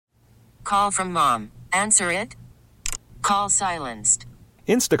Call from mom. Answer it. Call silenced.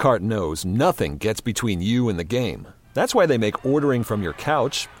 Instacart knows nothing gets between you and the game. That's why they make ordering from your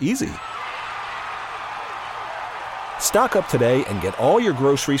couch easy. Stock up today and get all your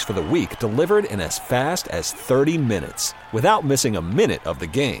groceries for the week delivered in as fast as 30 minutes without missing a minute of the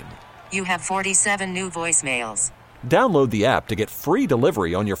game. You have 47 new voicemails. Download the app to get free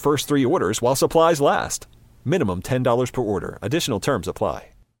delivery on your first 3 orders while supplies last. Minimum $10 per order. Additional terms apply.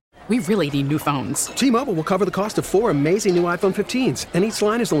 We really need new phones. T-Mobile will cover the cost of 4 amazing new iPhone 15s, and each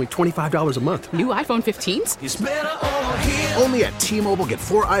line is only $25 a month. New iPhone 15s? It's better over here. Only at T-Mobile, get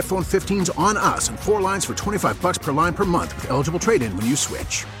 4 iPhone 15s on us and 4 lines for $25 per line per month with eligible trade-in when you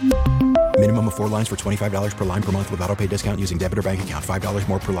switch. Minimum of 4 lines for $25 per line per month with autopay discount using debit or bank account. $5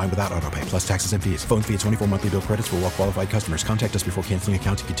 more per line without autopay, plus taxes and fees. Phone fee at 24 monthly bill credits for well-qualified customers. Contact us before canceling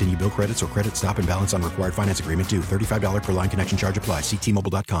account to continue bill credits or credit stop and balance on required finance agreement due. $35 per line connection charge applies. See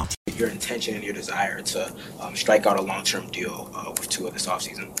T-Mobile.com. Your intention and your desire to strike out a long-term deal with Tua this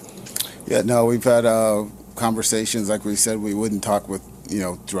offseason? Yeah, no, we've had conversations. Like we said, we wouldn't talk with,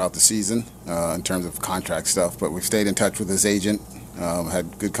 throughout the season in terms of contract stuff, but we've stayed in touch with his agent.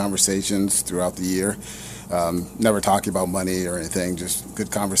 Had good conversations throughout the year. Never talking about money or anything, just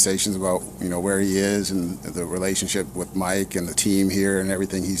good conversations about, where he is and the relationship with Mike and the team here and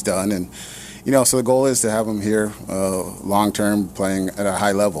everything he's done. And, so the goal is to have him here long-term playing at a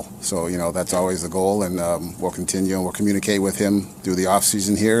high level. So, that's always the goal, and we'll continue and we'll communicate with him through the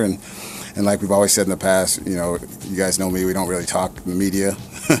offseason here. And like we've always said in the past, you guys know me, we don't really talk in the media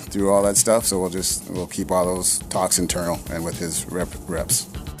through all that stuff. So we'll keep all those talks internal and with his reps.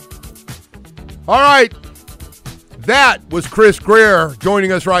 All right. That was Chris Grier.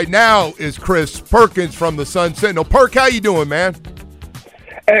 Joining us right now is Chris Perkins from the Sun-Sentinel. Perk, how you doing, man?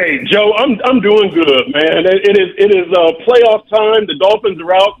 Hey, Joe, I'm doing good, man. It is playoff time. The Dolphins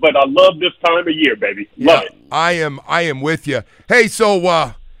are out, but I love this time of year, baby. Love it. I am with you. Hey,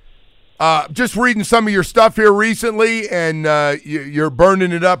 so just reading some of your stuff here recently, and you're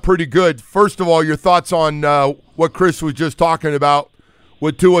burning it up pretty good. First of all, your thoughts on what Chris was just talking about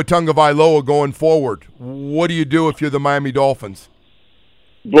with Tua Tagovailoa going forward. What do you do if you're the Miami Dolphins?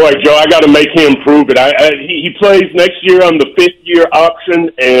 Boy, Joe, I got to make him prove it. He plays next year on the 5th-year option,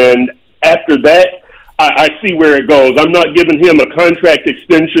 and after that, I see where it goes. I'm not giving him a contract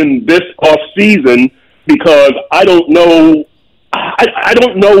extension this offseason because I don't know. I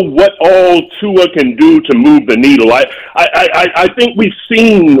don't know what all Tua can do to move the needle. I think we've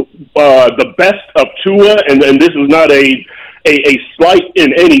seen the best of Tua, and this is not a slight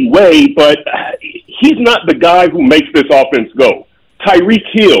in any way, but he's not the guy who makes this offense go. Tyreek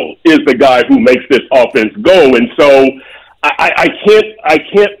Hill is the guy who makes this offense go, and so I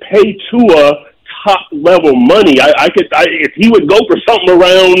can't pay Tua top level money. If he would go for something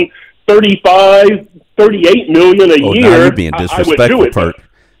around 35, 38 million a year. Now you're being disrespectful, Perk.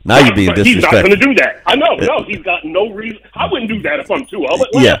 Now you're being disrespectful. He's not going to do that. I know. No, he's got no reason. I wouldn't do that if I'm Tua. I would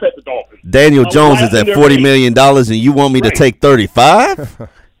laugh at the Dolphins. Daniel Jones is at $40 million, and you want me to take 35?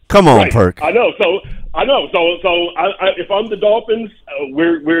 Come on, Perk. I know. So if I'm the Dolphins,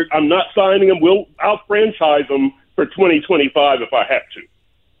 I'm not signing him. I'll franchise him for 2025 if I have to.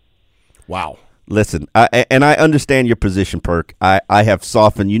 Wow. Listen, I understand your position, Perk. I have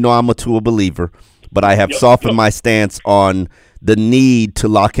softened. I'm a Tua believer, but I have softened my stance on the need to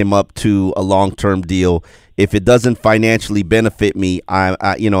lock him up to a long-term deal. If it doesn't financially benefit me, and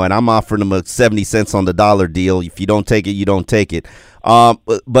I'm offering him a 70 cents on the dollar deal. If you don't take it, you don't take it.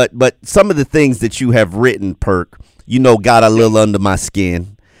 But some of the things that you have written, Perk, got a little under my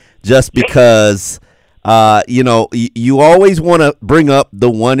skin, just because. You always want to bring up the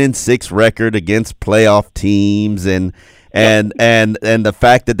 1-6 record against playoff teams and the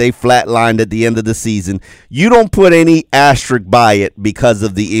fact that they flatlined at the end of the season. You don't put any asterisk by it because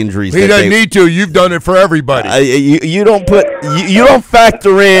of the injuries. He doesn't need to. You've done it for everybody. You don't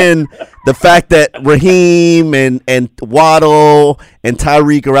factor in the fact that Raheem and Waddle and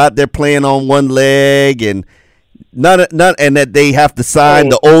Tyreek are out there playing on one leg and none, and that they have to sign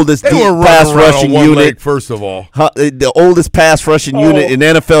the oldest deep pass rushing unit. Leg, first of all, the oldest pass rushing unit in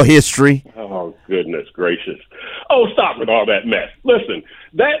NFL history. Oh, goodness gracious! Oh, stop with all that mess. Listen,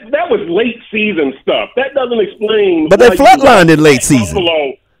 that was late season stuff. That doesn't explain. But they flatlined in late season.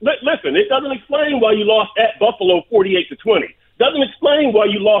 Buffalo. Listen, it doesn't explain why you lost at Buffalo 48-20. Doesn't explain why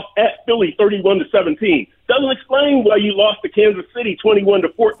you lost at Philly 31-17. Doesn't explain why you lost to Kansas City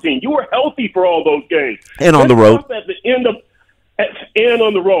 21-14. You were healthy for all those games. And on the road. At the end of and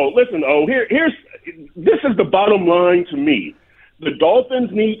on the road. Listen, this is the bottom line to me. The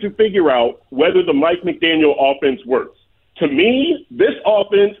Dolphins need to figure out whether the Mike McDaniel offense works. To me, this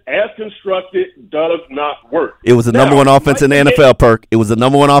offense, as constructed, does not work. It was the number one offense in the NFL, Perk. It was the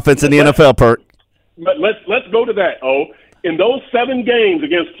number one offense in the NFL, Perk. But let's go to that, In those 7 games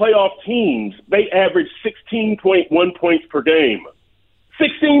against playoff teams, they averaged 16.1 points per game.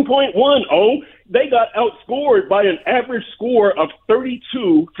 16.1, They got outscored by an average score of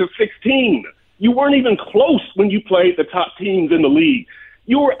 32-16. You weren't even close when you played the top teams in the league.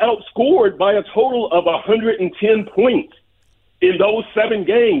 You were outscored by a total of 110 points in those 7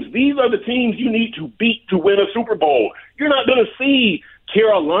 games. These are the teams you need to beat to win a Super Bowl. You're not going to see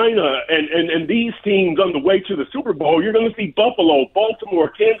Carolina and these teams on the way to the Super Bowl. You're going to see Buffalo, Baltimore,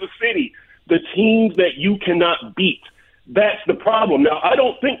 Kansas City, the teams that you cannot beat. That's the problem. Now, I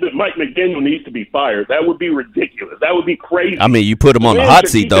don't think that Mike McDaniel needs to be fired. That would be ridiculous. That would be crazy. I mean, you put him on the hot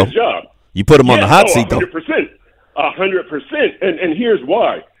seat, though. You put him on the hot seat, though. 100%. 100%. And here's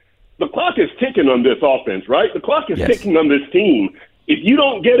why. The clock is ticking on this offense, right? The clock is ticking on this team. If you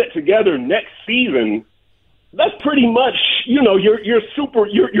don't get it together next season, that's pretty much,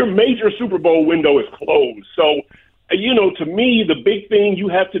 your major Super Bowl window is closed. So, to me, the big thing you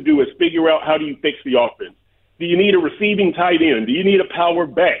have to do is figure out how do you fix the offense. Do you need a receiving tight end? Do you need a power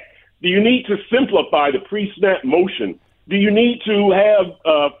back? Do you need to simplify the pre-snap motion? Do you need to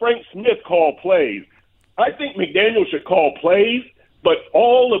have Frank Smith call plays? I think McDaniel should call plays, but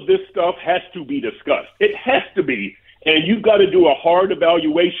all of this stuff has to be discussed. It has to be. And you've got to do a hard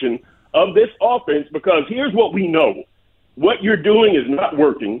evaluation of this offense, because here's what we know. What you're doing is not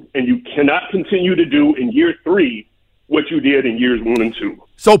working, and you cannot continue to do in year 3 what you did in years 1 and 2.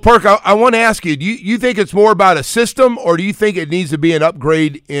 So, Perk, I want to ask you, do you think it's more about a system, or do you think it needs to be an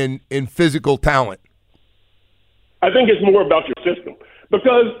upgrade in physical talent? I think it's more about your system,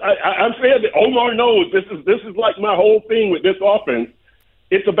 because I'm saying that Omar knows this is like my whole thing with this offense.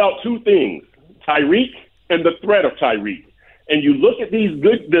 It's about 2 things, Tyreek and the threat of Tyreek. And you look at these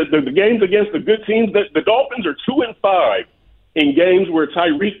the games against the good teams, that the Dolphins are 2-5 in games where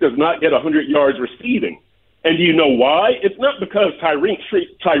Tyreek does not get 100 yards receiving. And do you know why? It's not because Tyreek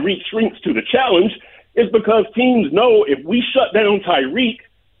shrinks to the challenge. It's because teams know if we shut down Tyreek,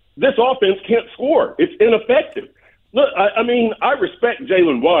 this offense can't score. It's ineffective. Look, I respect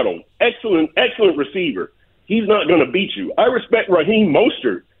Jalen Waddle. Excellent receiver. He's not going to beat you. I respect Raheem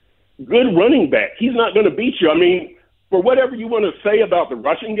Mostert. Good running back. He's not going to beat you. I mean, for whatever you want to say about the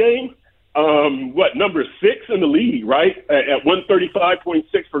rushing game, number 6 in the league, right? At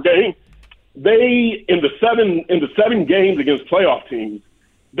 135.6 per game. They in the 7 games against playoff teams,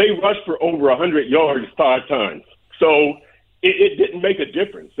 they rushed for over 100 yards 5 times. So it didn't make a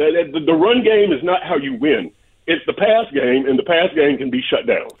difference. The run game is not how you win. It's the pass game, and the pass game can be shut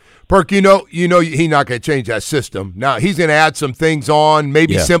down. Perk, he's not going to change that system. Now, he's going to add some things on,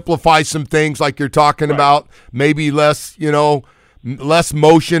 maybe simplify some things like you're talking about, maybe less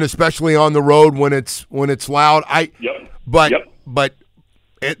motion, especially on the road when it's loud. But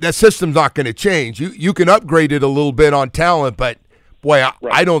that system's not going to change. You can upgrade it a little bit on talent, but boy,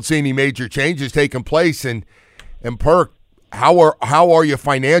 I don't see any major changes taking place. And Perk, how are you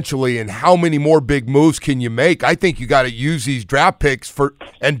financially, and how many more big moves can you make? I think you got to use these draft picks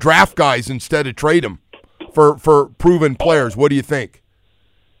and draft guys instead of trade them for proven players. What do you think?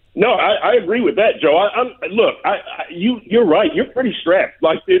 No, I agree with that, Joe. You're right. You're pretty strapped.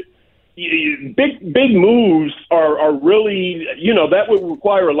 Like big moves are really, that would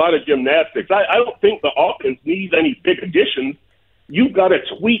require a lot of gymnastics. I don't think the offense needs any big additions. You've got to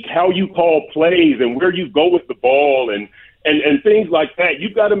tweak how you call plays and where you go with the ball and things like that.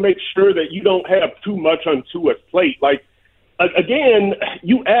 You've got to make sure that you don't have too much on Tua's plate. Like, again,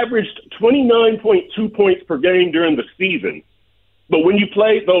 you averaged 29.2 points per game during the season. But when you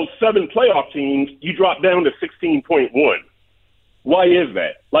played those 7 playoff teams, you dropped down to 16.1. Why is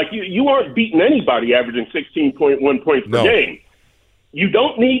that? Like, you aren't beating anybody averaging 16.1 points per game. You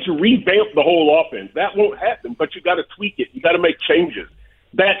don't need to revamp the whole offense. That won't happen, but you got to tweak it. You got to make changes.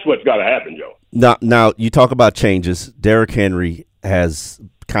 That's what's got to happen, Joe. Now, you talk about changes. Derrick Henry has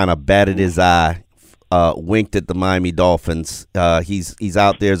kind of batted his eye, winked at the Miami Dolphins. He's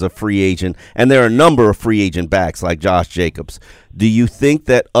out there as a free agent, and there are a number of free agent backs like Josh Jacobs. Do you think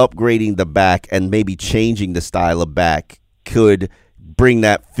that upgrading the back and maybe changing the style of back could bring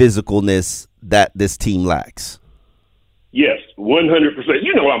that physicalness that this team lacks? Yes, 100%.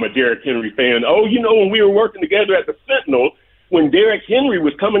 I'm a Derrick Henry fan. When we were working together at the Sentinel, when Derrick Henry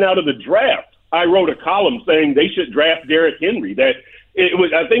was coming out of the draft, I wrote a column saying they should draft Derrick Henry. That it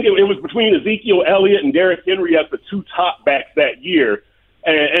was between Ezekiel Elliott and Derrick Henry as the 2 top backs that year.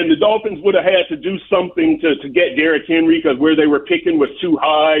 And the Dolphins would have had to do something to get Derrick Henry because where they were picking was too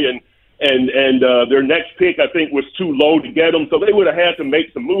high. and their next pick, I think, was too low to get him, so they would have had to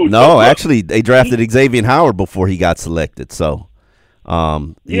make some moves. No, actually, they drafted Xavier Howard before he got selected. So, I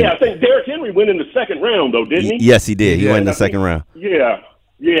think Derrick Henry went in the second round, though, didn't he? Yes, he did. He went in the second round. Yeah.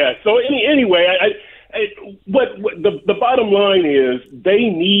 So anyway, the bottom line is they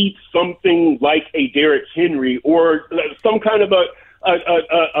need something like a Derrick Henry or some kind of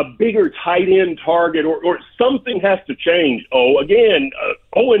a bigger tight end target or something has to change.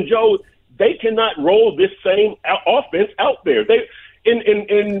 And Joe, they cannot roll this same offense out there.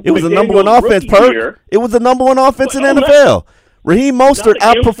 It was the number one offense, Perk. It was the number one offense in the NFL. Raheem Mostert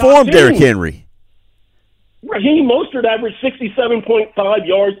outperformed Derrick Henry. Raheem Mostert averaged 67.5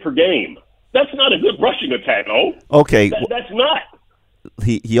 yards per game. That's not a good rushing attack, Okay. That's not.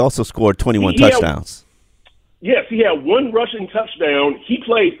 He also scored 21 touchdowns. Yes, he had one rushing touchdown. He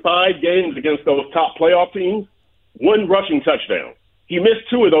played 5 games against those top playoff teams. One rushing touchdown. He missed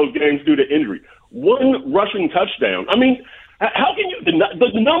 2 of those games due to injury. One rushing touchdown. I mean, how can you deny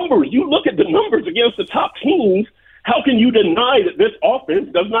the numbers? You look at the numbers against the top teams. How can you deny that this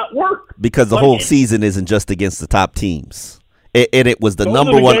offense does not work? Because the whole season isn't just against the top teams. And it was the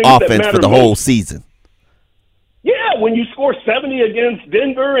number one offense for the whole season. Yeah, when you score 70 against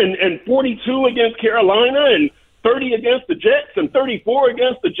Denver and 42 against Carolina and 30 against the Jets and 34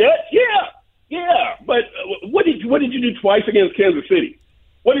 against the Jets, yeah. But what did you do twice against Kansas City?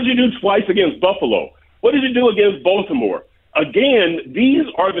 What did you do twice against Buffalo? What did you do against Baltimore? Again, these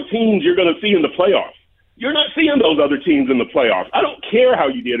are the teams you're going to see in the playoffs. You're not seeing those other teams in the playoffs. I don't care how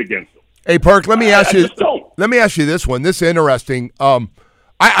you did against them. Hey, Perk, let me ask you this one. This is interesting.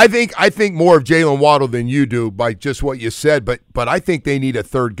 I think more of Jalen Waddle than you do by just what you said, but I think they need a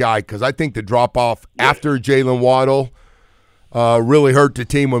third guy because I think the drop-off after Jalen Waddle really hurt the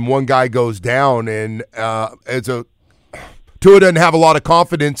team when one guy goes down. And Tua doesn't have a lot of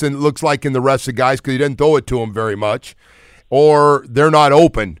confidence, and it looks like in the rest of the guys because he didn't throw it to him very much, or they're not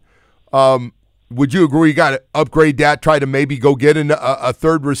open. Would you agree you got to upgrade that, try to maybe go get a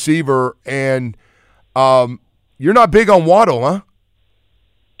third receiver, and you're not big on Waddle, huh?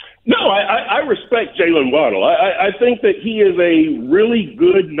 No, I respect Jalen Waddle. I think that he is a really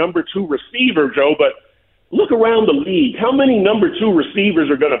good number 2 receiver, Joe, but look around the league. How many number 2 receivers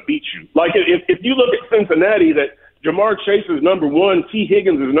are going to beat you? Like if you look at Cincinnati, that Jamar Chase is number 1, T.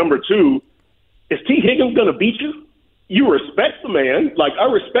 Higgins is number 2, is T. Higgins going to beat you? You respect the man. Like, I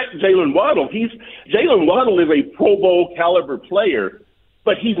respect Jalen Waddle. Jalen Waddle is a Pro Bowl caliber player,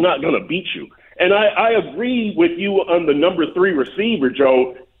 but he's not going to beat you. And I agree with you on the number 3 receiver,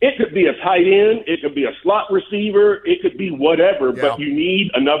 Joe. It could be a tight end. It could be a slot receiver. It could be whatever, but you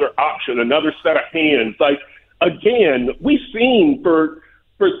need another option, another set of hands. Like, again, we've seen for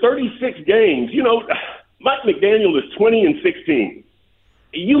 36 games, Mike McDaniel is 20-16.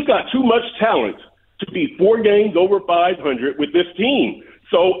 You've got too much talent to be 4 games over 500 with this team.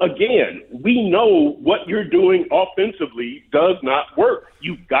 So, again, we know what you're doing offensively does not work.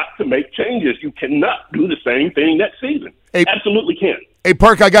 You've got to make changes. You cannot do the same thing next season. Absolutely can't. Hey,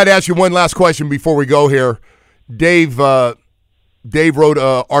 Perk, I got to ask you one last question before we go here. Dave wrote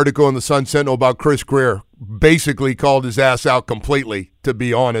an article in the Sun-Sentinel about Chris Grier. Basically called his ass out completely, to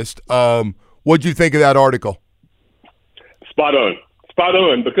be honest. What'd you think of that article? Spot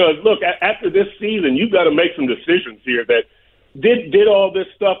on, because, look, after this season, you've got to make some decisions here that did all this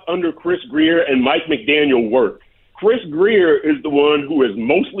stuff under Chris Grier and Mike McDaniel work? Chris Grier is the one who is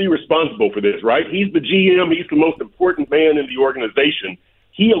mostly responsible for this, right? He's the GM. He's the most important man in the organization.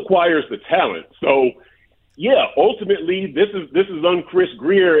 He acquires the talent. So, yeah, ultimately, this is on Chris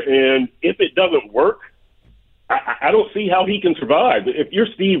Grier, and if it doesn't work, I don't see how he can survive. If you're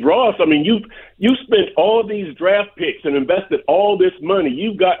Steve Ross, I mean, you spent all these draft picks and invested all this money.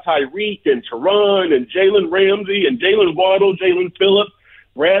 You've got Tyreek and Teron and Jalen Ramsey and Jalen Waddle, Jalen Phillips,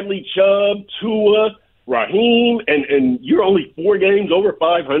 Bradley Chubb, Tua, Raheem, and you're only 4 games over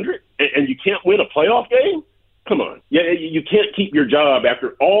 500, and you can't win a playoff game? Come on. Yeah, you can't keep your job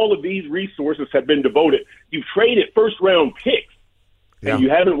after all of these resources have been devoted. You've traded first-round picks. And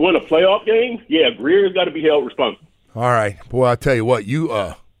you haven't won a playoff game? Yeah, Grier's got to be held responsible. All right. Boy, I'll tell you what, you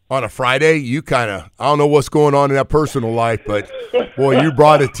on a Friday, you kind of – I don't know what's going on in that personal life, but, boy, you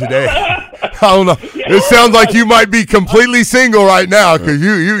brought it today. I don't know. It sounds like you might be completely single right now because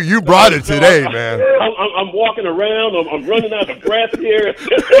you brought it today, man. I'm walking around. I'm running out of breath here.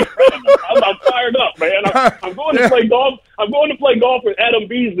 I'm fired up, man. I'm going to play golf. I'm going to play golf with Adam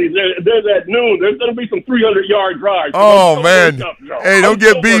Beasley. There's at noon. There's going to be some 300-yard drives. Oh, man. Hey, don't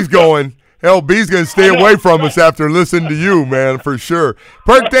get Bees going. Hell, B's going to stay away from us after listening to you, man, for sure.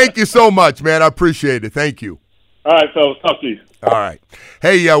 Perk, thank you so much, man. I appreciate it. Thank you. All right, fellas. Talk to you. All right.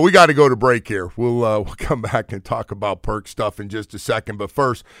 Hey, we got to go to break here. We'll come back and talk about Perk stuff in just a second. But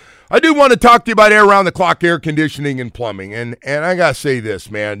first, I do want to talk to you about around-the-clock air conditioning and plumbing. And I got to say this,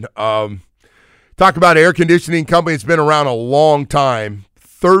 man. Talk about air conditioning company that's been around a long time,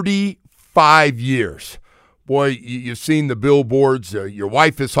 35 years. Boy, you've seen the billboards. Your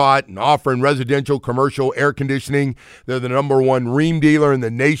wife is hot and offering residential, commercial air conditioning. They're the #1 Rheem dealer in the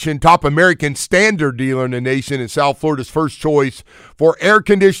nation, top American standard dealer in the nation, and South Florida's first choice for air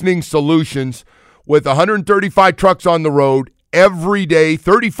conditioning solutions with 135 trucks on the road every day,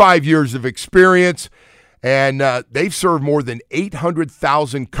 35 years of experience, and they've served more than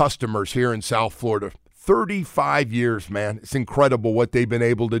 800,000 customers here in South Florida. 35 years, man. It's incredible what they've been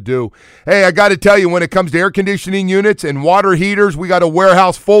able to do. Hey, I got to tell you, when it comes to air conditioning units and water heaters, we got a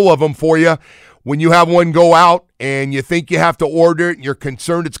warehouse full of them for you. When you have one go out and you think you have to order it and you're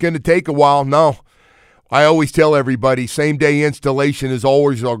concerned it's going to take a while, no. I always tell everybody, same-day installation is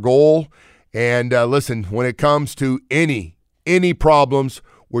always our goal. And listen, when it comes to any problems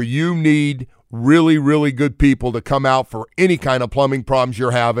where you need really, really good people to come out for any kind of plumbing problems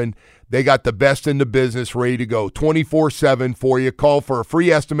you're having, they got the best in the business ready to go 24/7 for you. Call for a free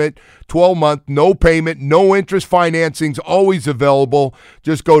estimate, 12-month, no payment, no interest financing's always available.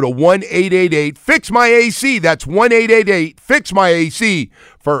 Just go to 1-888-FIX-MY-AC. That's 1-888-FIX-MY-AC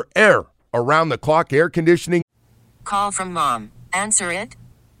for around-the-clock air conditioning. Call from mom. Answer it.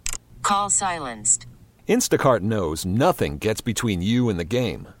 Call silenced. Instacart knows nothing gets between you and the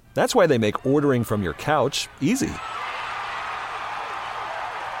game. That's why they make ordering from your couch easy.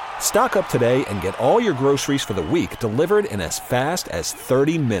 Stock up today and get all your groceries for the week delivered in as fast as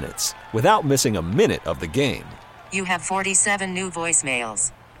 30 minutes without missing a minute of the game. You have 47 new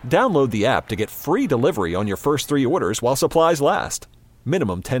voicemails. Download the app to get free delivery on your first 3 orders while supplies last.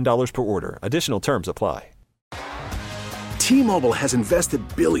 Minimum $10 per order. Additional terms apply. T-Mobile has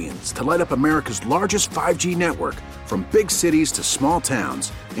invested billions to light up America's largest 5G network, from big cities to small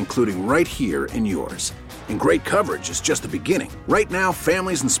towns, including right here in yours. And great coverage is just the beginning. Right now,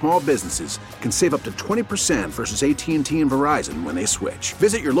 families and small businesses can save up to 20% versus AT&T and Verizon when they switch.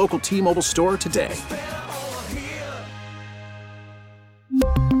 Visit your local T-Mobile store today.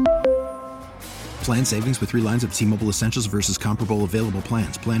 Plan savings with 3 lines of T-Mobile Essentials versus comparable available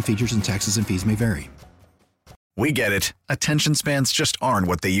plans. Plan features and taxes and fees may vary. We get it. Attention spans just aren't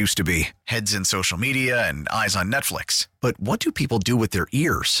what they used to be. Heads in social media and eyes on Netflix. But what do people do with their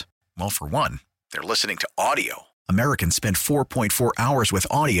ears? Well, for one, they're listening to audio. Americans spend 4.4 hours with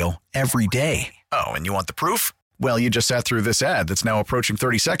audio every day. Oh, and you want the proof? Well, you just sat through this ad that's now approaching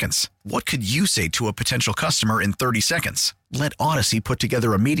 30 seconds. What could you say to a potential customer in 30 seconds? Let Odyssey put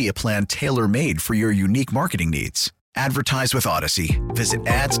together a media plan tailor-made for your unique marketing needs. Advertise with Odyssey. Visit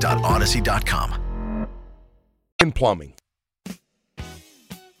ads.odyssey.com. In plumbing.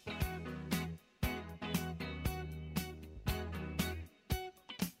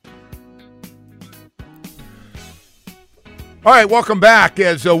 All right, welcome back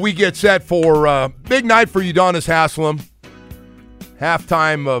as we get set for big night for Udonis Haslem.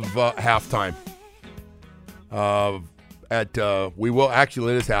 Halftime of halftime. We will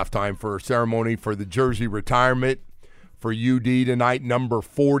actually, it is halftime for a ceremony for the jersey retirement for UD tonight, number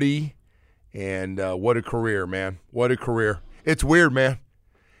 40. And what a career, man. What a career. It's weird, man.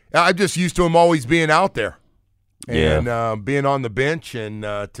 I'm just used to him always being out there and being on the bench, and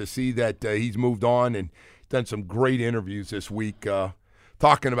to see that he's moved on and done some great interviews this week,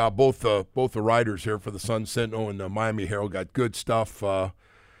 talking about both the writers here for the Sun-Sentinel and the Miami Herald. Got good stuff.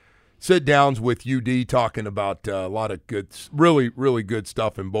 Sit-downs with UD talking about a lot of good, really, really good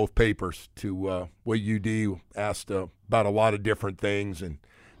stuff in both papers to what UD asked about a lot of different things, and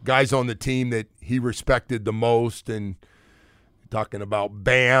guys on the team that he respected the most, and talking about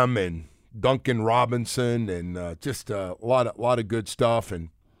Bam and Duncan Robinson, and just a lot of good stuff, and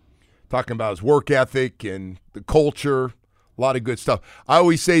talking about his work ethic and the culture, a lot of good stuff. I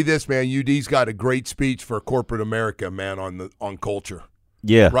always say this, man, UD's got a great speech for corporate America, man, on culture.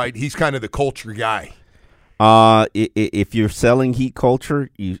 Yeah. Right? He's kind of the culture guy. If you're selling Heat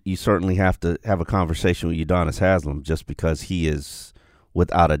culture, you certainly have to have a conversation with Udonis Haslem, just because he is,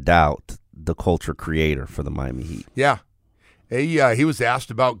 without a doubt, the culture creator for the Miami Heat. Yeah. He was asked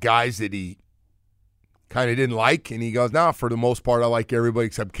about guys that he kind of didn't like, and he goes, "No, for the most part, I like everybody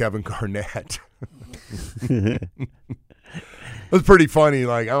except Kevin Garnett." It was pretty funny.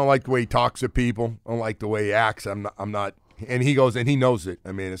 Like, I don't like the way he talks to people. I don't like the way he acts. I'm not And he goes, and he knows it.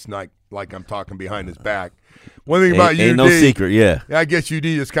 I mean, it's not like I'm talking behind his back. One thing about UD, ain't no secret, yeah. I guess UD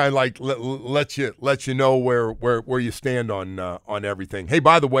is kind of like let you know where you stand on everything. Hey,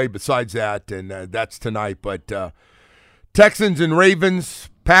 by the way, besides that, and that's tonight, but Texans and Ravens,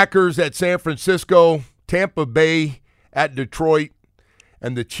 Packers at San Francisco, Tampa Bay at Detroit,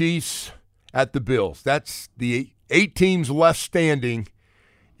 and the Chiefs at the Bills. That's the 8 teams left standing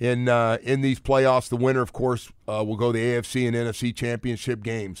in these playoffs. The winner, of course, will go to the AFC and NFC championship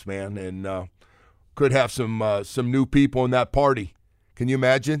games, man, and could have some new people in that party. Can you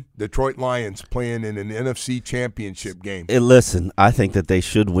imagine Detroit Lions playing in an NFC championship game? Listen, I think that they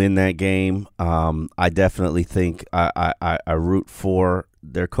should win that game. I definitely think I root for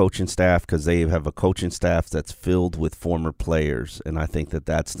their coaching staff because they have a coaching staff that's filled with former players, and I think that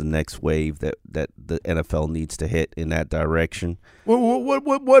that's the next wave that the NFL needs to hit in that direction. Well,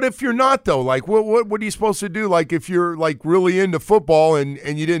 what if you're not, though? Like, what are you supposed to do? Like, if you're like really into football and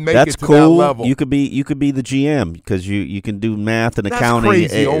you didn't make that's it to cool. that level, you could be the GM because you can do math and accounting.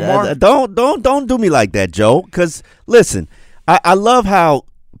 That's crazy, Omar. Don't do me like that, Joe. Because listen, I love how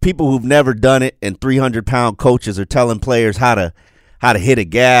people who've never done it and 300-pound coaches are telling players how to hit a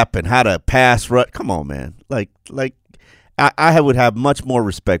gap and how to pass rush. Come on, man. Like I would have much more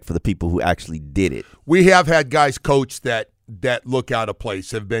respect for the people who actually did it. We have had guys coach that look out of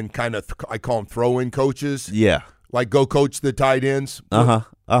place, have been kind of, I call them throw-in coaches. Yeah. Like go coach the tight ends.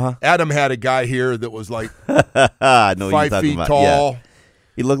 Adam had a guy here that was like I know 5 feet tall. Yeah.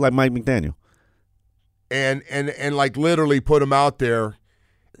 He looked like Mike McDaniel. And like literally put him out there,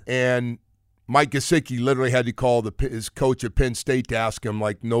 and Mike Gesicki literally had to call his coach at Penn State to ask him,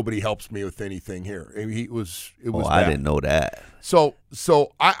 like, nobody helps me with anything here. And it was bad. I didn't know that. So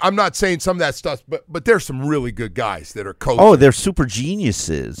I'm not saying some of that stuff, but there's some really good guys that are coaching. Oh, they're super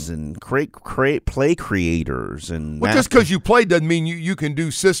geniuses and great play creators. And well, just because you play doesn't mean you can do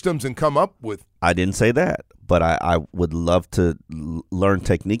systems and come up with. I didn't say that. But I would love to learn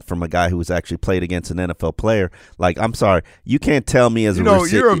technique from a guy who has actually played against an NFL player. Like, I'm sorry, you can't tell me as a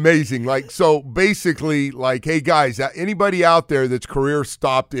recipient. You're amazing. Like, so basically, like, hey, guys, anybody out there that's career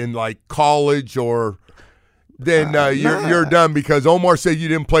stopped in, like, college or then you're done because Omar said you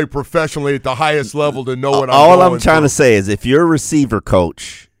didn't play professionally at the highest level to know what All I'm trying to say is if your receiver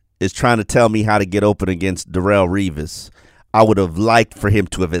coach is trying to tell me how to get open against Darrelle Revis, I would have liked for him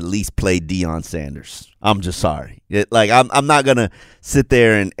to have at least played Deion Sanders. I'm just sorry. I'm not going to sit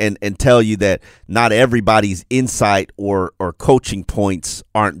there and tell you that not everybody's insight or coaching points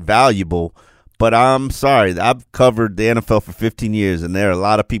aren't valuable, but I'm sorry. I've covered the NFL for 15 years, and there are a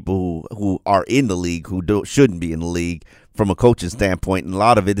lot of people who are in the league who shouldn't be in the league from a coaching standpoint, and a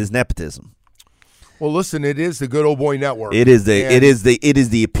lot of it is nepotism. Well, listen, it is the Good Old Boy Network. It is the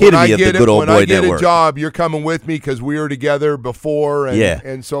epitome of the Good Old Boy Network. When I get a job, you're coming with me because we were together before,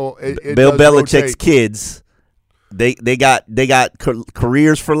 and so it Bill does Belichick's rotate. Kids, they got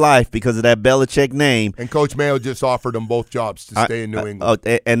careers for life because of that Belichick name. And Coach Mayo just offered them both jobs to stay in New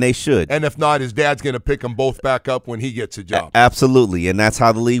England. And they should. And if not, his dad's going to pick them both back up when he gets a job. Absolutely, and that's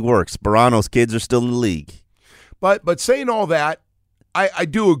how the league works. Sparano's kids are still in the league. But saying all that, I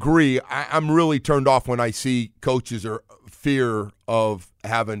do agree. I'm really turned off when I see coaches or fear of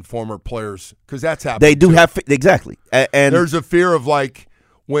having former players because that's happening. They do have exactly, and there's a fear of like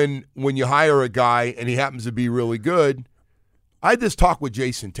when you hire a guy and he happens to be really good. I had this talk with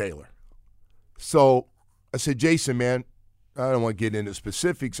Jason Taylor. So I said, Jason, man, I don't want to get into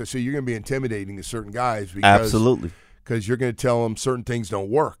specifics. I said you're going to be intimidating to certain guys because you're going to tell them certain things don't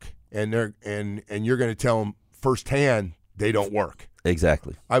work, and you're going to tell them firsthand they don't work.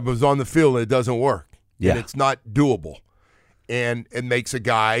 Exactly. I was on the field and it doesn't work. Yeah. And it's not doable. And it makes a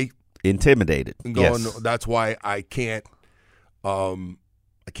guy intimidated. Going, that's why I can't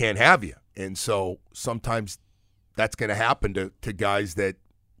have you. And so sometimes that's going to happen to guys that.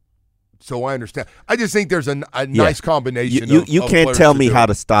 So I understand. I just think there's a nice combination. You can't tell me how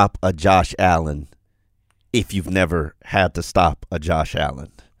to stop a Josh Allen if you've never had to stop a Josh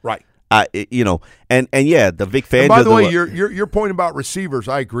Allen. Right. The Vic Fangio. And by the way, your point about receivers,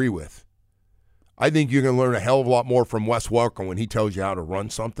 I agree with. I think you're going to learn a hell of a lot more from Wes Welker when he tells you how to run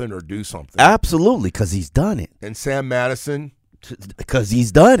something or do something. Absolutely, because he's done it. And Sam Madison, because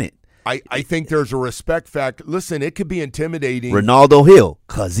he's done it. I think there's a respect factor. Listen, it could be intimidating. Ronaldo Hill,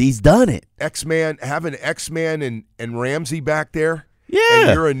 because he's done it. Having X-Man and Ramsey back there. Yeah,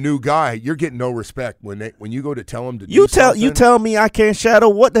 and you're a new guy. You're getting no respect when you go to tell them to do something. You tell me I can't shadow.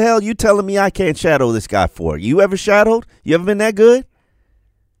 What the hell you telling me I can't shadow this guy for? You ever shadowed? You ever been that good?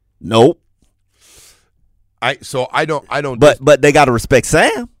 Nope. I don't. But they got to respect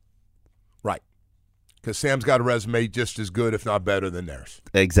Sam. Right. because Sam's got a resume just as good, if not better, than theirs.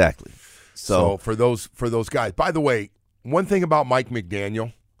 Exactly. So for those guys. By the way, one thing about Mike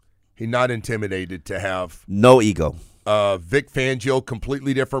McDaniel, he's not intimidated to have no ego. Vic Fangio,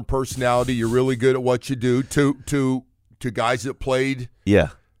 completely different personality. You're really good at what you do. To guys that played. Yeah.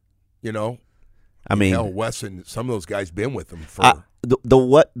 You know. I mean, hell, Wes and some of those guys been with him for.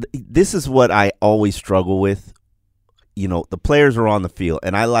 This is what I always struggle with. You know, the players are on the field,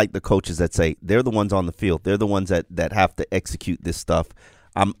 and I like the coaches that say they're the ones on the field. They're the ones that have to execute this stuff.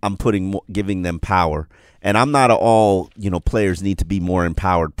 I'm giving them power, and I'm not all players need to be more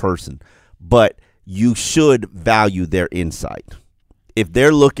empowered person, but you should value their insight. If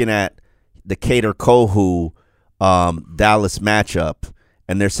they're looking at the Cater Kohu Dallas matchup,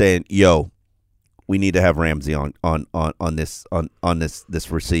 and they're saying, "Yo, we need to have Ramsey on this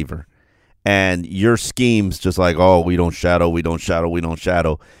receiver," and your scheme's just like, "Oh, we don't shadow,"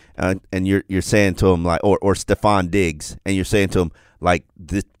 and you're saying to him like, or Stephon Diggs, and you're saying to him like,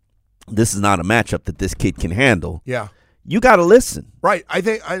 this is not a matchup that this kid can handle. Yeah, you got to listen. Right. I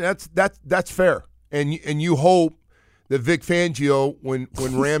think that's fair. And you hope that Vic Fangio, when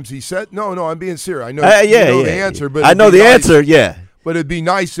Ramsey said, no, I'm being serious. I know, the answer, but I know the answer. Yeah, but it'd be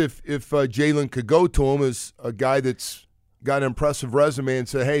nice if Jalen could go to him as a guy that's got an impressive resume and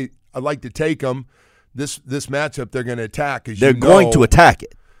say, hey, I'd like to take him. This matchup they're going to attack. They're going to attack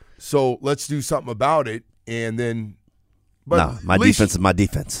it. So let's do something about it, and then. But my defense is my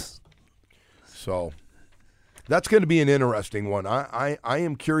defense. So that's going to be an interesting one. I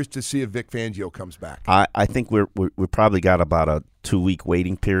am curious to see if Vic Fangio comes back. I think we probably got about a 2-week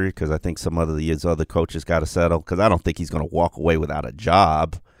waiting period because I think some of his other coaches got to settle because I don't think he's going to walk away without a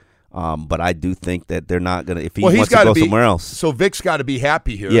job. But I do think that they're not going to if he wants to go somewhere else. So Vic's got to be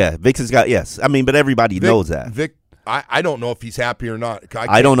happy here. Yeah, Vic's has got yes. I mean, but everybody knows that. Vic, I don't know if he's happy or not.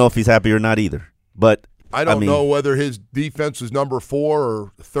 I don't know if he's happy or not either. But I don't know whether his defense was number 4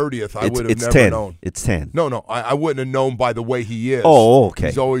 or 30th. I would have never 10. known. It's 10. No, I wouldn't have known by the way he is. Oh, okay.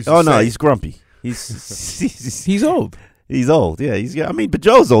 He's always no, he's grumpy. He's old. He's old. Yeah, but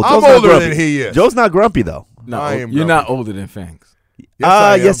Joe's old. I'm Joe's older than he is. Joe's not grumpy though. No, I am you're grumpy. not older than Fangs.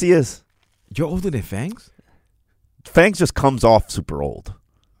 Yes, he is. You're older than Fangs? Fangs just comes off super old.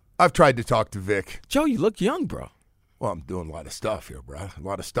 I've tried to talk to Vic. Joe, you look young, bro. Well, I'm doing a lot of stuff here, bro. A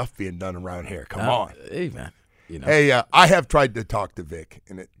lot of stuff being done around here. Come on. Hey, man. Hey, I have tried to talk to Vic,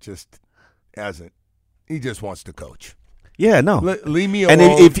 and it just hasn't. He just wants to coach. Yeah, no. Leave me alone.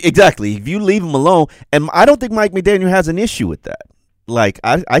 And if you leave him alone, and I don't think Mike McDaniel has an issue with that. Like,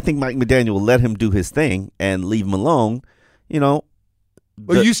 I think Mike McDaniel will let him do his thing and leave him alone,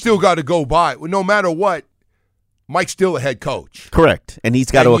 But you still got to go by. No matter what, Mike's still a head coach. Correct. And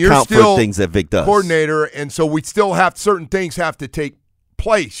he's got to account for things that Vic does. Coordinator, and so we still have certain things have to take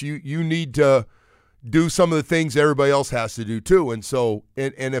place. You need to do some of the things everybody else has to do too. And so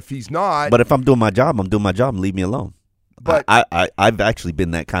and if he's not, but if I'm doing my job, I'm doing my job and leave me alone. But I've actually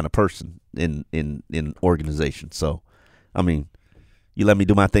been that kind of person in organizations. So, I mean, you let me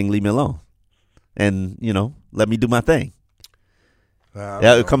do my thing, leave me alone, and let me do my thing.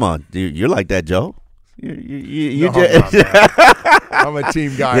 Yeah, come on, you're like that, Joe. I'm a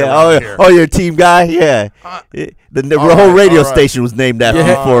team guy. Yeah, here. You're a team guy. Yeah, the whole radio station was named after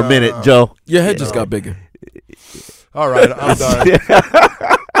you for a minute, Joe. Your head just got bigger. All right, I'm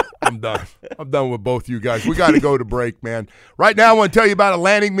done. I'm done with both you guys. We got to go to break, man. Right now, I want to tell you about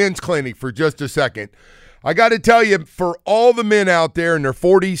Atlantic Men's Clinic for just a second. I got to tell you, for all the men out there in their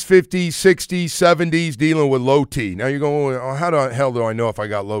 40s, 50s, 60s, 70s dealing with low T. Now you're going, how the hell do I know if I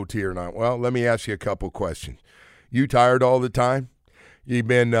got low T or not? Well, let me ask you a couple questions. You tired all the time? You've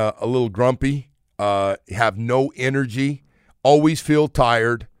been a little grumpy, have no energy, always feel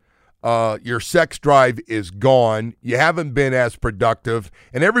tired. Your sex drive is gone. You haven't been as productive.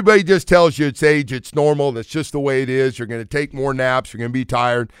 And everybody just tells you it's age, it's normal, that's just the way it is. You're going to take more naps. You're going to be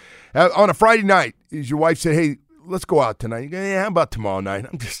tired. On a Friday night, as your wife said, hey, let's go out tonight. You go, yeah, how about tomorrow night?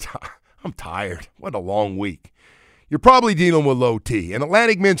 I'm tired. What a long week. You're probably dealing with low T, and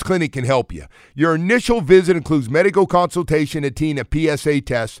Atlantic Men's Clinic can help you. Your initial visit includes medical consultation, a teen, a PSA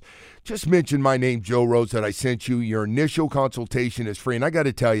test. Just mention my name, Joe Rose, that I sent you. Your initial consultation is free, and I got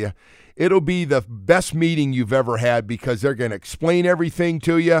to tell you, it'll be the best meeting you've ever had because they're going to explain everything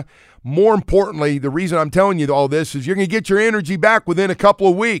to you. More importantly, the reason I'm telling you all this is you're going to get your energy back within a couple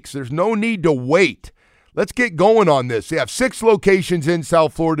of weeks. There's no need to wait. Let's get going on this. They have 6 locations in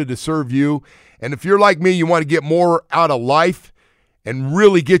South Florida to serve you. And if you're like me, you want to get more out of life and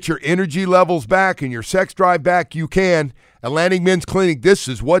really get your energy levels back and your sex drive back, you can. Atlantic Men's Clinic, this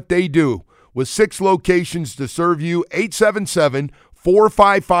is what they do. With 6 locations to serve you, 877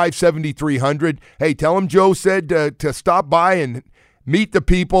 455-7300. Hey, tell them Joe said to stop by and meet the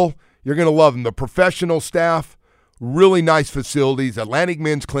people. You're going to love them. The professional staff, really nice facilities,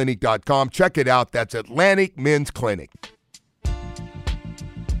 AtlanticMen'sClinic.com. Check it out. That's Atlantic Men's Clinic.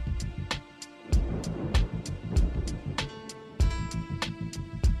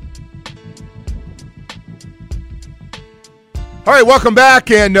 All right, welcome back,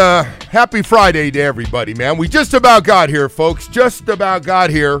 and happy Friday to everybody, man. We just about got here, folks. Just about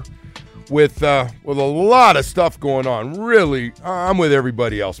got here with a lot of stuff going on. Really, I'm with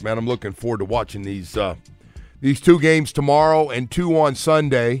everybody else, man. I'm looking forward to watching these 2 games tomorrow and 2 on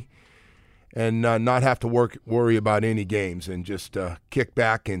Sunday, and not have to worry about any games and just kick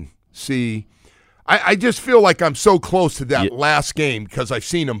back and see. I just feel like I'm so close to that last game because I've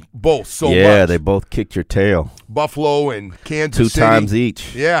seen them both so much. Yeah, they both kicked your tail. Buffalo and Kansas City. 2 times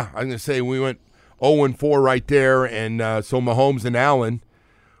each. Yeah, I'm going to say we went 0-4 right there, and so Mahomes and Allen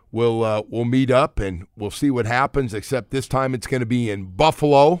will meet up, and we'll see what happens, except this time it's going to be in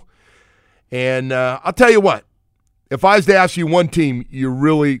Buffalo. And I'll tell you what, if I was to ask you one team you're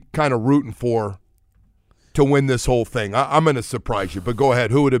really kind of rooting for to win this whole thing, I'm going to surprise you, but go ahead.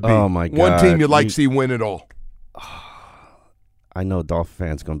 Who would it be? Oh, my God. One team you'd like to see win it all. I know Dolphin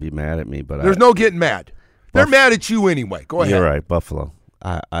fans going to be mad at me, but there's no getting mad. They're mad at you anyway. Go ahead. You're right, Buffalo.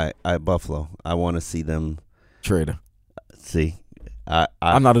 I Buffalo. I want to see them. Trader. See,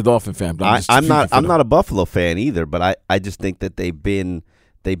 I'm not a Dolphin fan, but I'm not a Buffalo fan either. But I just think that they've been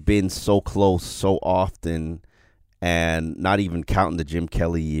so close so often, and not even counting the Jim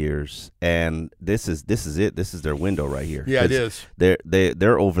Kelly years. And this is it. This is their window right here. Yeah, it is.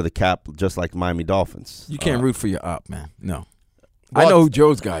 They're over the cap just like Miami Dolphins. You can't root for your op, man. No. I know who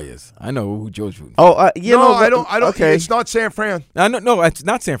Joe's guy is. I know who Joe's rooting for. Oh, I don't. Okay. It's not San Fran. No, it's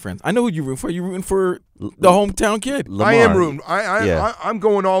not San Fran. I know who you're rooting for. You're rooting for the hometown kid. Lamar. I am rooting. I'm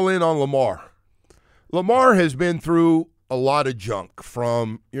going all in on Lamar. Lamar has been through a lot of junk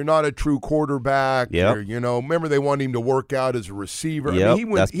from you're not a true quarterback. Yep. Remember they wanted him to work out as a receiver. Yep. I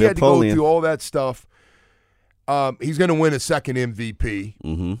mean, he had to go through all that stuff. He's going to win a second MVP.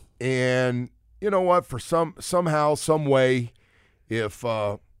 Mm-hmm. And you know what? For somehow, some way, if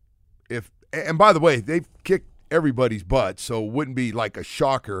and by the way, they've kicked everybody's butt, so it wouldn't be like a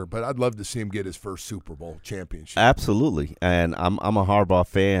shocker, but I'd love to see him get his first Super Bowl championship. Absolutely. And I'm a Harbaugh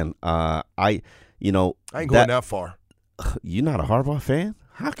fan. I ain't going that far. You're not a Harbaugh fan?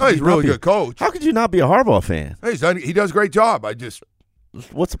 He's a really good coach. How could you not be a Harbaugh fan? He does a great job.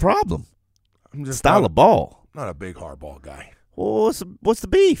 What's the problem? I'm just style of ball. Not a big Harbaugh guy. Well, what's the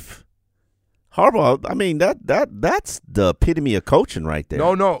beef? Harbaugh, I mean, that's the epitome of coaching right there.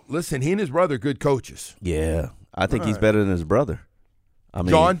 No. Listen, he and his brother are good coaches. Yeah. I think he's better than his brother. I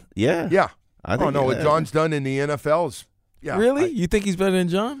mean, John? Yeah. Yeah. I think, what John's done in the NFL is Really? You think he's better than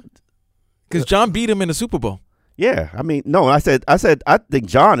John? Because John beat him in the Super Bowl. Yeah, I mean, no, I said I think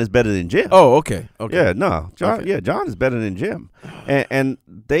John is better than Jim. Oh, okay. Yeah, no, John. Okay. Yeah, John is better than Jim, and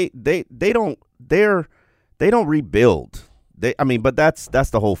they don't rebuild. But that's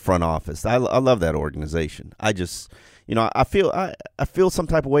the whole front office. I love that organization. I just, I feel some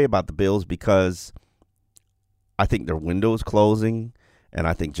type of way about the Bills because I think their window is closing, and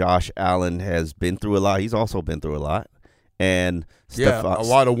I think Josh Allen has been through a lot. He's also been through a lot, and a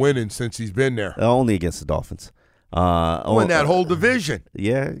lot of winning since he's been there. Only against the Dolphins. Won that whole division.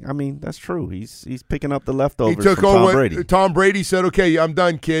 Yeah, I mean, that's true. He's picking up the leftovers he took from over, Tom Brady. Tom Brady said, "Okay, I'm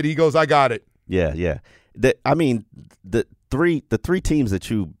done, kid." He goes, "I got it." Yeah. The three teams that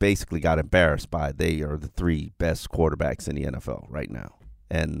you basically got embarrassed by, they are the 3 best quarterbacks in the NFL right now.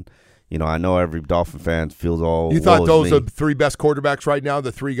 And I know every Dolphin fan feels all. You thought those are the 3 best quarterbacks right now?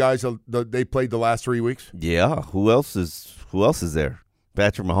 The 3 guys they played the last 3 weeks. Yeah. Who else is there?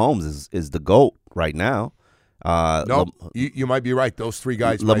 Patrick Mahomes is the GOAT right now. No, you might be right. Those 3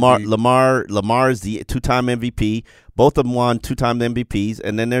 guys. Lamar is the 2-time MVP. Both of them won 2-time MVPs,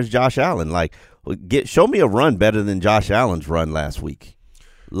 and then there's Josh Allen. Like, show me a run better than Josh Allen's run last week.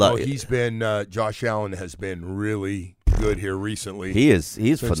 He's been Josh Allen has been really good here recently. He's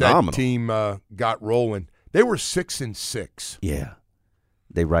Since phenomenal. That team got rolling. They were 6-6. Yeah,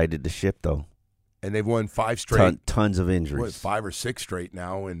 they righted the ship though, and they've won 5 straight. Tons of injuries. 5 or 6 straight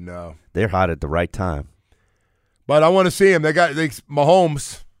now, and they're hot at the right time. But I want to see him.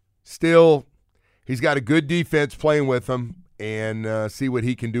 Mahomes still. He's got a good defense playing with him, and see what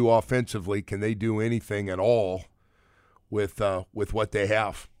he can do offensively. Can they do anything at all with what they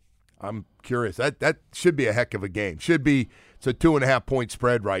have? I'm curious. That should be a heck of a game. It's a 2.5-point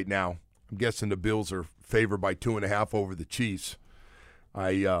spread right now. I'm guessing the Bills are favored by 2.5 over the Chiefs.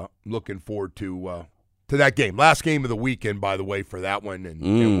 I'm looking forward to that game. Last game of the weekend, by the way, for that one,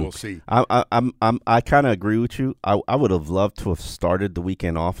 and we'll see. I kind of agree with you. I would have loved to have started the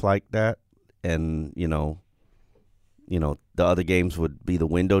weekend off like that, and the other games would be the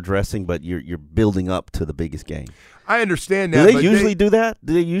window dressing, but you're building up to the biggest game. I understand that. Do they usually do that?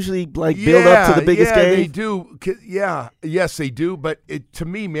 Do they usually build up to the biggest game? Yeah, they do. Yeah, yes, they do. But to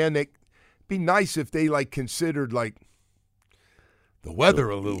me, man, it'd be nice if they considered the weather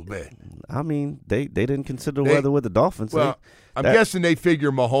a little bit. I mean, they didn't consider weather with the Dolphins. Well, I'm guessing they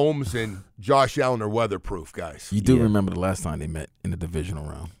figure Mahomes and Josh Allen are weatherproof guys. You do remember the last time they met in the divisional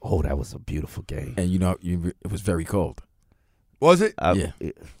round? Oh, that was a beautiful game. And it was very cold. Was it? Yeah.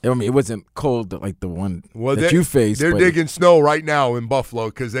 I mean, it wasn't cold like the one that you faced. They're digging snow right now in Buffalo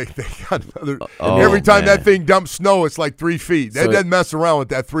because they got another. Every time that thing dumps snow, it's like 3 feet. They doesn't mess around with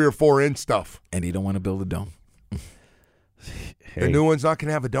that 3 or 4 inch stuff. And they don't want to build a dome. The new one's not going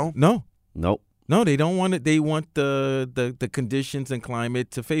to have a dome? No. Nope. No, they don't want it. They want the conditions and climate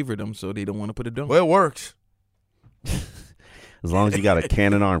to favor them, so they don't want to put a dome. Well, it works. As long as you got a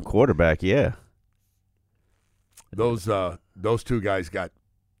cannon arm quarterback, yeah. Those two guys got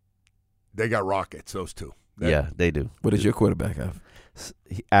rockets. Those two. Yeah, they do. What does your quarterback have?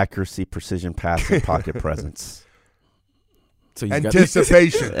 Accuracy, precision, passing, pocket presence. So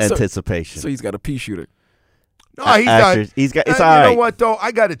Anticipation. Anticipation. So he's got a pea shooter. No, he's got. It's all right. You know what though?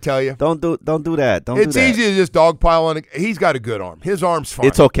 I got to tell you. Don't do that. It's easy to just dogpile on it. He's got a good arm. His arm's fine.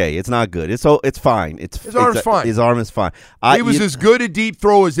 It's okay. It's not good. It's fine. His arm's fine. His arm is fine. He was as good a deep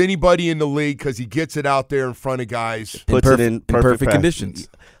throw as anybody in the league because he gets it out there in front of guys. Puts it in perfect conditions.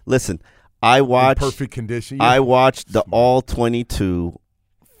 Listen, I watched perfect condition. Yeah. I watched the All 22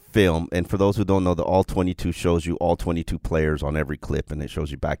 film, and for those who don't know, the All 22 shows you all 22 players on every clip, and it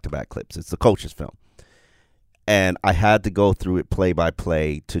shows you back-to-back clips. It's the coach's film. And I had to go through it play by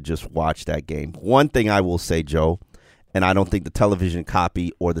play to just watch that game. One thing I will say, Joe, and I don't think the television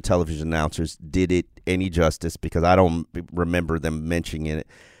copy or the television announcers did it any justice because I don't remember them mentioning it.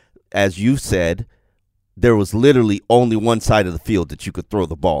 As you said, there was literally only one side of the field that you could throw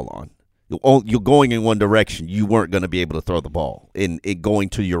the ball on. You're going in one direction. You weren't going to be able to throw the ball in going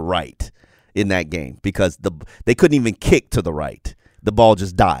to your right in that game because they couldn't even kick to the right. The ball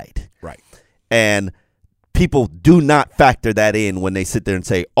just died. Right. And people do not factor that in when they sit there and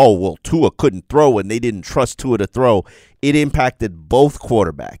say, oh, well, Tua couldn't throw and they didn't trust Tua to throw. It impacted both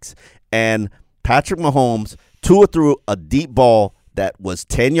quarterbacks. And Patrick Mahomes, Tua threw a deep ball that was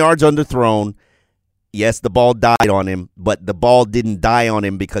 10 yards underthrown. Yes, the ball died on him, but the ball didn't die on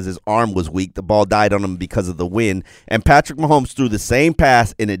him because his arm was weak. The ball died on him because of the wind. And Patrick Mahomes threw the same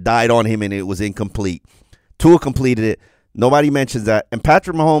pass, and it died on him, and it was incomplete. Tua completed it. Nobody mentions that. And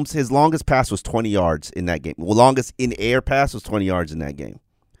Patrick Mahomes, his longest pass was 20 yards in that game. Well, longest in-air pass was 20 yards in that game.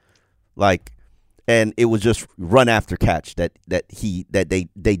 And it was just run after catch that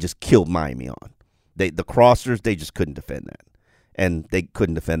they just killed Miami on. The crossers, they just couldn't defend that. And they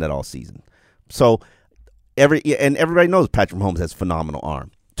couldn't defend that all season. So everybody knows Patrick Mahomes has a phenomenal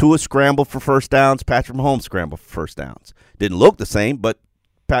arm. Tua scrambled for first downs. Patrick Mahomes scrambled for first downs. Didn't look the same, but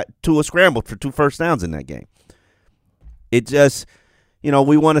Tua scrambled for 2 first downs in that game. It just,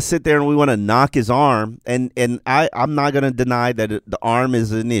 we want to sit there and we want to knock his arm, and I'm not going to deny that the arm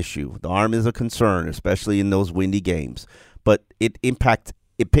is an issue. The arm is a concern, especially in those windy games. But it impacted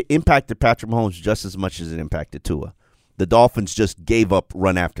Patrick Mahomes just as much as it impacted Tua. The Dolphins just gave up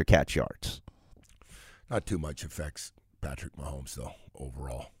run after catch yards. Not too much affects Patrick Mahomes though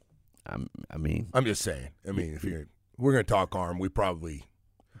overall. I'm just saying. If we're going to talk arm, we probably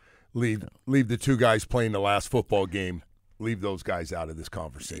leave the two guys playing the last football game. Leave those guys out of this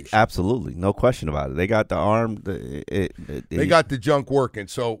conversation. Absolutely. No question about it. They got the arm. They got the junk working.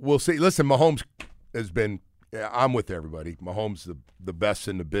 So we'll see. Listen, Mahomes has been I'm with everybody. Mahomes the best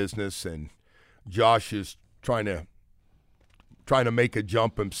in the business, and Josh is trying to make a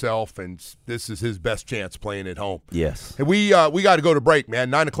jump himself, and this is his best chance playing at home. Yes. And we got to go to break, man.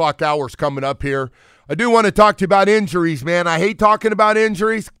 9 o'clock hour's coming up here. I do want to talk to you about injuries, man. I hate talking about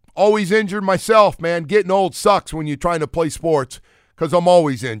injuries. Always injured myself, man. Getting old sucks when you're trying to play sports because I'm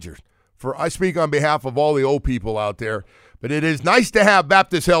always injured. I speak on behalf of all the old people out there, but it is nice to have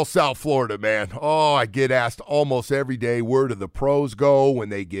Baptist Health South Florida, man. Oh, I get asked almost every day, where do the pros go when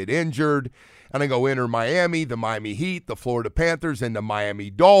they get injured? And I go, enter Miami, the Miami Heat, the Florida Panthers, and the Miami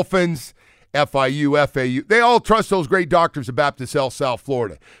Dolphins, FIU, FAU. They all trust those great doctors at Baptist Health South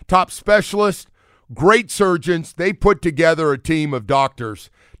Florida. Top specialists, great surgeons. They put together a team of doctors.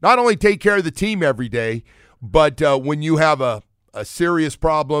 Not only take care of the team every day, but when you have a serious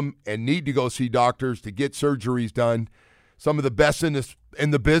problem and need to go see doctors to get surgeries done, some of the best in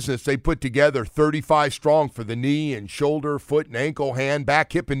the business. They put together 35 strong for the knee and shoulder, foot and ankle, hand,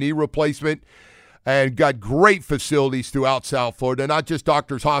 back, hip, and knee replacement, and got great facilities throughout South Florida, not just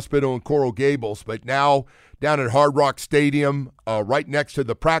Doctors Hospital in Coral Gables, but now down at Hard Rock Stadium, right next to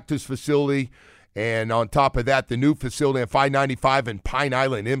the practice facility. And on top of that, the new facility at 595 and Pine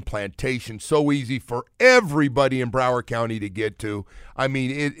Island Implantation. So easy for everybody in Broward County to get to. I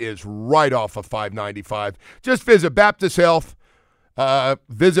mean, it is right off of 595. Just visit Baptist Health.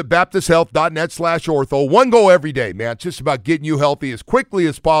 Visit baptisthealth.net/ortho. One goal every day, man. It's just about getting you healthy as quickly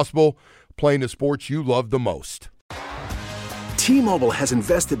as possible, playing the sports you love the most. T-Mobile has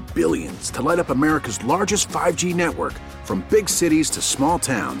invested billions to light up America's largest 5G network, from big cities to small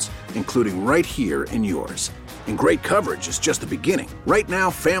towns, including right here in yours. And great coverage is just the beginning. Right now,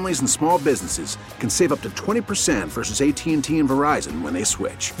 families and small businesses can save up to 20% versus AT&T and Verizon when they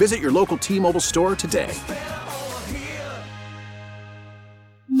switch. Visit your local T-Mobile store today.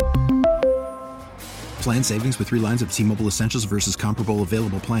 Plan savings with 3 lines of T-Mobile Essentials versus comparable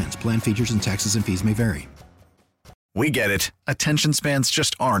available plans. Plan features and taxes and fees may vary. We get it. Attention spans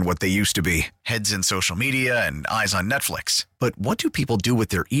just aren't what they used to be. Heads in social media and eyes on Netflix. But what do people do with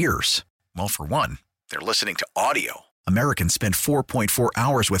their ears? Well, for one, they're listening to audio. Americans spend 4.4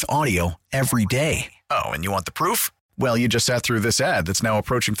 hours with audio every day. Oh, and you want the proof? Well, you just sat through this ad that's now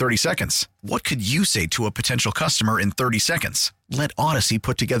approaching 30 seconds. What could you say to a potential customer in 30 seconds? Let Odyssey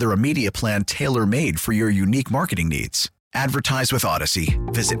put together a media plan tailor-made for your unique marketing needs. Advertise with Odyssey.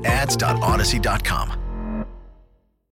 Visit ads.odyssey.com.